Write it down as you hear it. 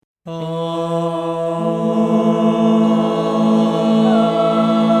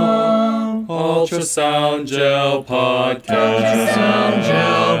Ultrasound Gel Podcast.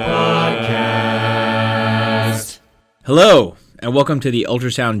 Hello, and welcome to the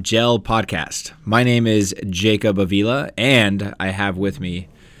Ultrasound Gel Podcast. My name is Jacob Avila, and I have with me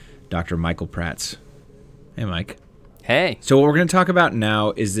Dr. Michael Prats. Hey, Mike. Hey. So what we're going to talk about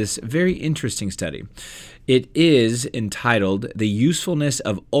now is this very interesting study. It is entitled The Usefulness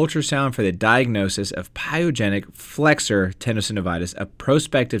of Ultrasound for the Diagnosis of Pyogenic Flexor Tendinosynovitis, a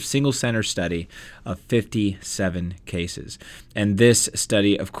prospective single-center study of 57 cases. And this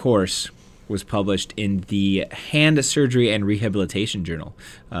study, of course, was published in the Hand Surgery and Rehabilitation Journal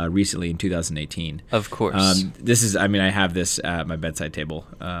recently in 2018. Of course. I have this at my bedside table.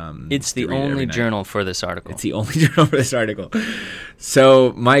 It's the only journal for this article. It's the only journal for this article.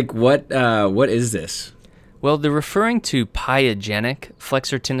 So, Mike, what is this? Well, they're referring to pyogenic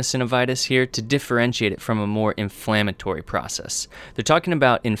flexor tendinosynovitis here to differentiate it from a more inflammatory process. They're talking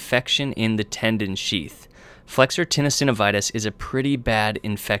about infection in the tendon sheath. Flexor tendinosynovitis is a pretty bad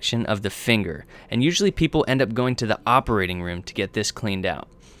infection of the finger, and usually people end up going to the operating room to get this cleaned out.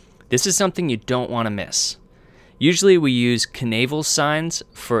 This is something you don't want to miss. Usually we use Knavel's signs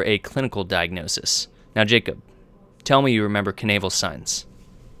for a clinical diagnosis. Now, Jacob, tell me you remember Knavel's signs.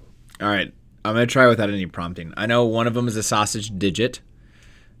 All right. I'm going to try without any prompting. I know one of them is a sausage digit.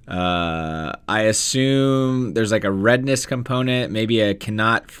 I assume there's like a redness component, maybe a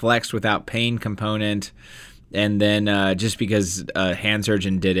cannot flex without pain component. And then just because a hand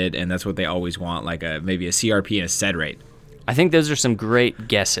surgeon did it, and that's what they always want, like maybe a CRP and a SED rate. I think those are some great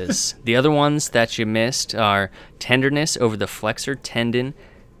guesses. The other ones that you missed are tenderness over the flexor tendon,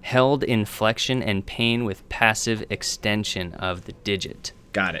 held in flexion, and pain with passive extension of the digit.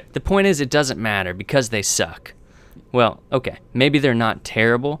 Got it. The point is, it doesn't matter because they suck. Well, okay, maybe they're not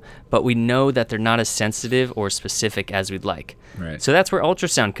terrible, but we know that they're not as sensitive or specific as we'd like. Right. So that's where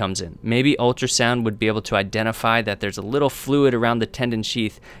ultrasound comes in. Maybe ultrasound would be able to identify that there's a little fluid around the tendon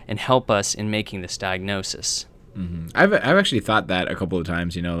sheath and help us in making this diagnosis. Mm-hmm. I've actually thought that a couple of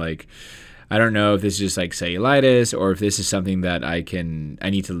times, I don't know if this is just like cellulitis or if this is something that I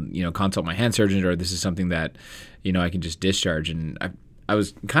need to, consult my hand surgeon, or this is something that, I can just discharge. And I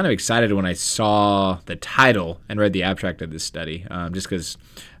was kind of excited when I saw the title and read the abstract of this study, just because,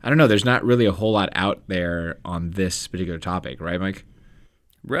 I don't know, there's not really a whole lot out there on this particular topic, right, Mike?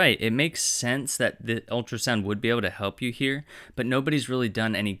 Right. It makes sense that the ultrasound would be able to help you here, but nobody's really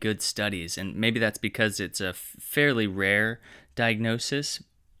done any good studies, and maybe that's because it's a fairly rare diagnosis,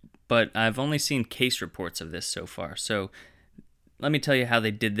 but I've only seen case reports of this so far. So let me tell you how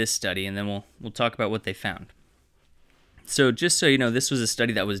they did this study, and then we'll talk about what they found. So just so you know, this was a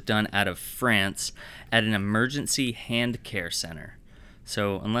study that was done out of France at an emergency hand care center.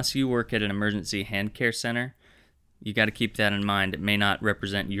 So unless you work at an emergency hand care center, you got to keep that in mind. It may not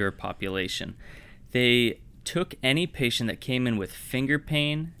represent your population. They took any patient that came in with finger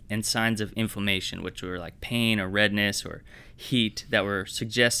pain and signs of inflammation, which were like pain or redness or heat that were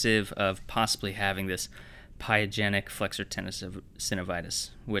suggestive of possibly having this pyogenic flexor tendinosynovitis,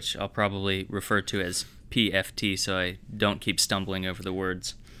 which I'll probably refer to as PFT, so I don't keep stumbling over the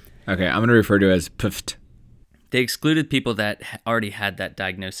words. Okay, I'm going to refer to it as PFT. They excluded people that already had that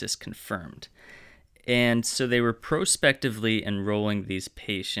diagnosis confirmed. And so they were prospectively enrolling these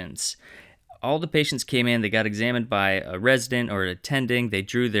patients. All the patients came in, they got examined by a resident or an attending. They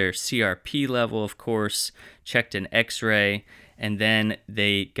drew their CRP level, of course, checked an x-ray, and then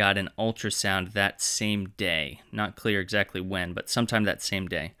they got an ultrasound that same day. Not clear exactly when, but sometime that same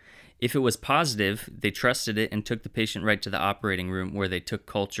day. If it was positive, they trusted it and took the patient right to the operating room where they took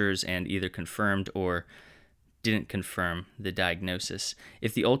cultures and either confirmed or didn't confirm the diagnosis.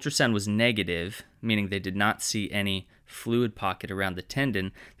 If the ultrasound was negative, meaning they did not see any fluid pocket around the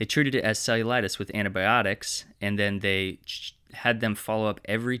tendon, they treated it as cellulitis with antibiotics, and then they had them follow up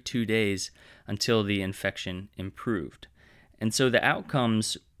every 2 days until the infection improved. And so the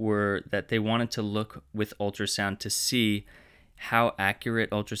outcomes were that they wanted to look with ultrasound to see how accurate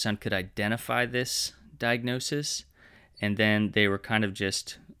ultrasound could identify this diagnosis, and then they were kind of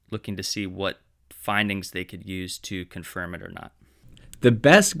just looking to see what findings they could use to confirm it or not. The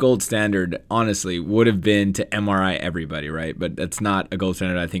best gold standard, honestly, would have been to MRI everybody, right? But that's not a gold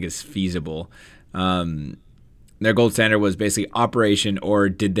standard I think is feasible. Their gold standard was basically operation, or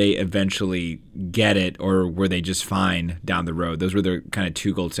did they eventually get it, or were they just fine down the road? Those were their kind of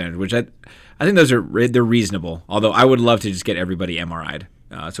two gold standards, which I think they're reasonable. Although I would love to just get everybody MRI'd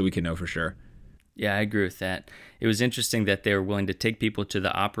so we can know for sure. Yeah, I agree with that. It was interesting that they were willing to take people to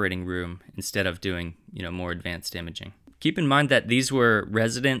the operating room instead of doing, more advanced imaging. Keep in mind that these were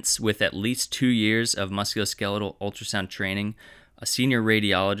residents with at least 2 years of musculoskeletal ultrasound training, a senior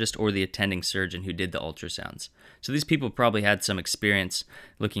radiologist, or the attending surgeon who did the ultrasounds. So these people probably had some experience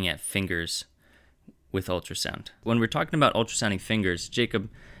looking at fingers with ultrasound. When we're talking about ultrasounding fingers, Jacob,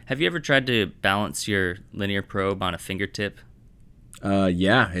 have you ever tried to balance your linear probe on a fingertip?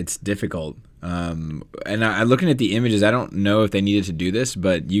 Yeah, it's difficult. And I looking at the images, I don't know if they needed to do this,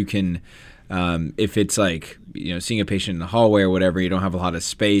 but you can, if it's like, seeing a patient in the hallway or whatever, you don't have a lot of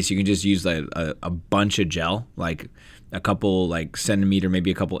space, you can just use like a bunch of gel, like a couple like centimeter,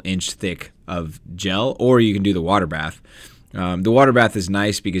 maybe a couple inch thick of gel, or you can do the water bath. The water bath is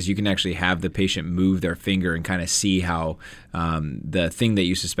nice because you can actually have the patient move their finger and kind of see how the thing that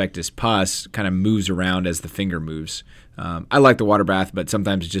you suspect is pus kind of moves around as the finger moves. I like the water bath, but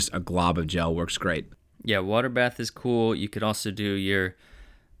sometimes just a glob of gel works great. Yeah, water bath is cool. You could also do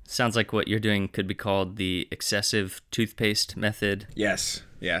sounds like what you're doing could be called the excessive toothpaste method. Yes,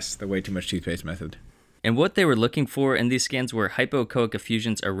 the way too much toothpaste method. And what they were looking for in these scans were hypoechoic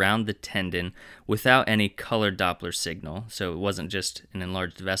effusions around the tendon without any color Doppler signal, so it wasn't just an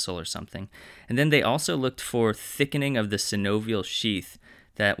enlarged vessel or something. And then they also looked for thickening of the synovial sheath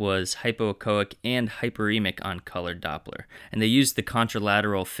that was hypoechoic and hyperemic on color Doppler. And they used the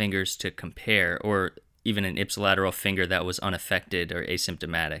contralateral fingers to compare, or even an ipsilateral finger that was unaffected or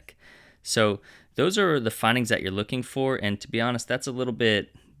asymptomatic. So those are the findings that you're looking for, and to be honest, that's a little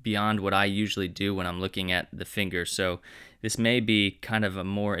bit beyond what I usually do when I'm looking at the finger. So this may be kind of a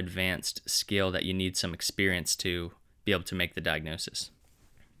more advanced scale that you need some experience to be able to make the diagnosis.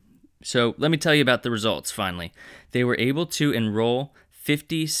 So let me tell you about the results finally. They were able to enroll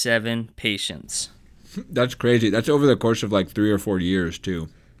 57 patients. That's crazy. That's over the course of like 3 or 4 years too.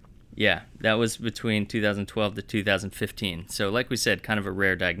 Yeah, that was between 2012 to 2015. So like we said, kind of a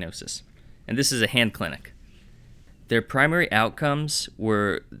rare diagnosis. And this is a hand clinic. Their primary outcomes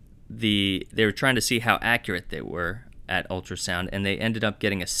were they were trying to see how accurate they were at ultrasound, and they ended up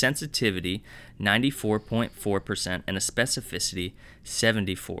getting a sensitivity 94.4% and a specificity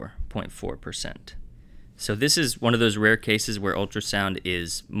 74.4%. So this is one of those rare cases where ultrasound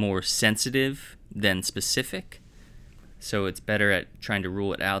is more sensitive than specific. So it's better at trying to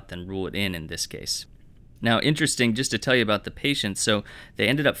rule it out than rule it in this case. Now, interesting, just to tell you about the patients, so they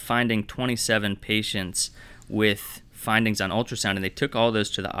ended up finding 27 patients with findings on ultrasound, and they took all those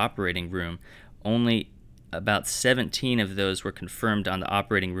to the operating room. Only about 17 of those were confirmed on the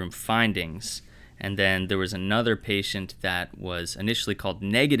operating room findings, and then there was another patient that was initially called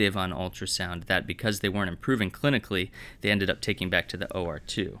negative on ultrasound that because they weren't improving clinically, they ended up taking back to the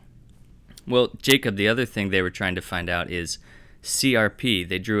OR2. Well, Jacob, the other thing they were trying to find out is CRP.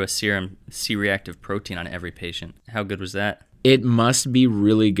 They drew a serum C-reactive protein on every patient. How good was that? It must be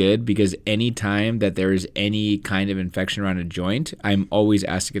really good because any time that there is any kind of infection around a joint, I'm always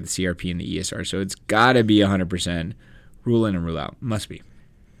asked to get the CRP and the ESR. So it's got to be 100% rule in and rule out. Must be.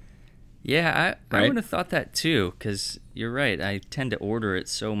 Yeah, I Right? would have thought that too, because you're right. I tend to order it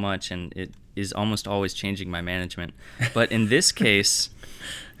so much, and it is almost always changing my management. But in this case,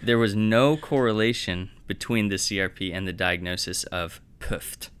 there was no correlation between the CRP and the diagnosis of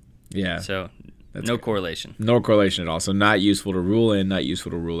PUFT. Yeah. So That's no good. correlation. No correlation at all. So not useful to rule in, not useful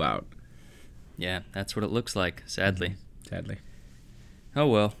to rule out, Yeah, that's what it looks like, sadly. sadly. Oh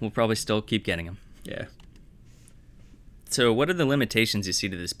well, we'll probably still keep getting them. Yeah. So what are the limitations you see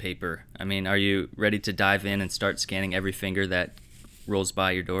to this paper? I mean, are you ready to dive in and start scanning every finger that rolls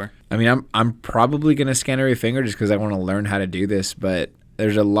by your door? I mean, I'm probably going to scan every finger just because I want to learn how to do this, but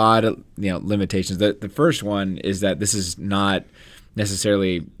there's a lot of limitations. The first one is that this is not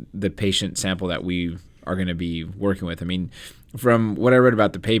necessarily the patient sample that we are going to be working with. I mean, from what I read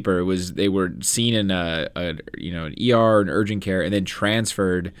about the paper, it was they were seen in an ER, an urgent care, and then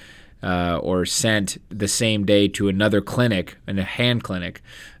transferred or sent the same day to another clinic, in a hand clinic,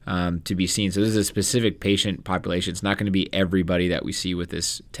 to be seen. So this is a specific patient population. It's not going to be everybody that we see with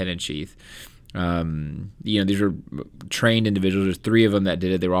this tendon sheath. These were trained individuals. There's 3 of them that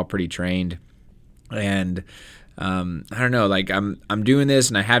did it. They were all pretty trained. And I don't know, like I'm doing this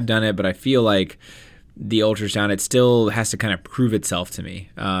and I have done it, but I feel like the ultrasound, it still has to kind of prove itself to me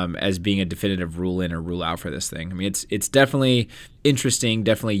as being a definitive rule in or rule out for this thing. I mean, it's definitely interesting,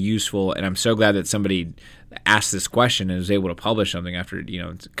 definitely useful, and I'm so glad that somebody asked this question and was able to publish something after,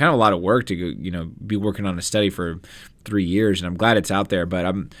 it's kind of a lot of work to go, be working on a study for 3 years, and I'm glad it's out there, but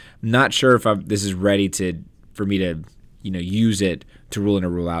I'm not sure if this is ready for me to, use it to rule in or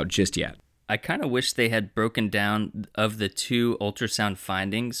rule out just yet. I kind of wish they had broken down of the 2 ultrasound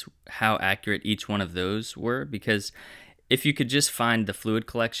findings how accurate each one of those were, because if you could just find the fluid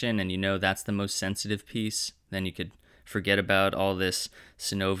collection and that's the most sensitive piece, then you could forget about all this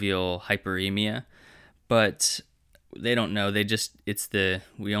synovial hyperemia, but they don't know.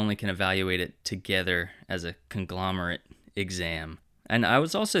 We only can evaluate it together as a conglomerate exam. And I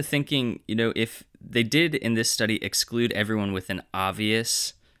was also thinking, if they did in this study exclude everyone with an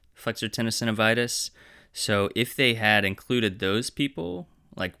obvious flexor tenosynovitis, so if they had included those people,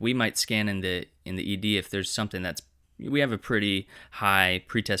 like we might scan in the ED if there's something we have a pretty high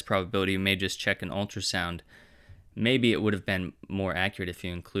pretest probability, we may just check an ultrasound. Maybe it would have been more accurate if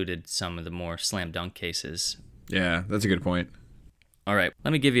you included some of the more slam dunk cases. Yeah, that's a good point. All right,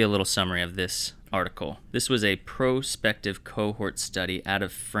 let me give you a little summary of this article. This was a prospective cohort study out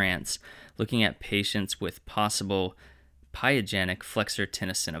of France looking at patients with possible pyogenic flexor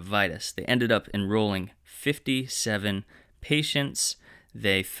tenosynovitis. They ended up enrolling 57 patients.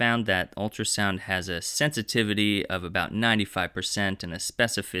 They found that ultrasound has a sensitivity of about 95% and a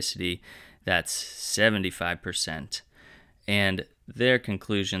specificity that's 75%. And their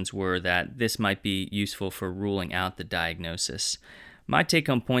conclusions were that this might be useful for ruling out the diagnosis. My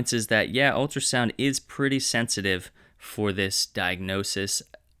take-home points is that, ultrasound is pretty sensitive for this diagnosis.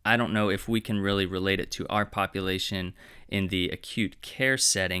 I don't know if we can really relate it to our population in the acute care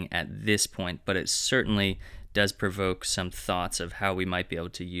setting at this point, but it certainly does provoke some thoughts of how we might be able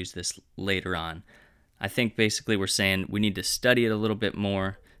to use this later on. I think basically we're saying we need to study it a little bit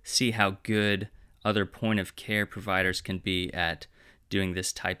more, see how good other point of care providers can be at doing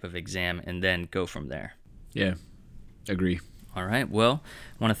this type of exam, and then go from there. Yeah, agree. All right, well,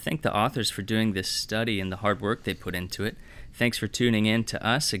 I want to thank the authors for doing this study and the hard work they put into it. Thanks for tuning in to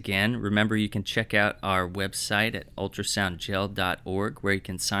us again. Remember, you can check out our website at ultrasoundgel.org, where you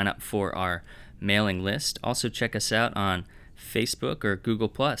can sign up for our mailing list. Also, check us out on Facebook or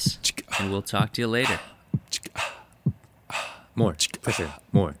Google+, and we'll talk to you later. More pressure,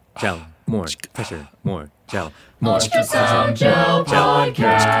 more gel, more pressure, more gel, more Ultrasound Gel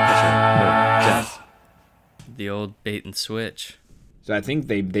Podcast. The old bait and switch. So I think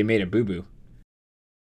they made a boo-boo.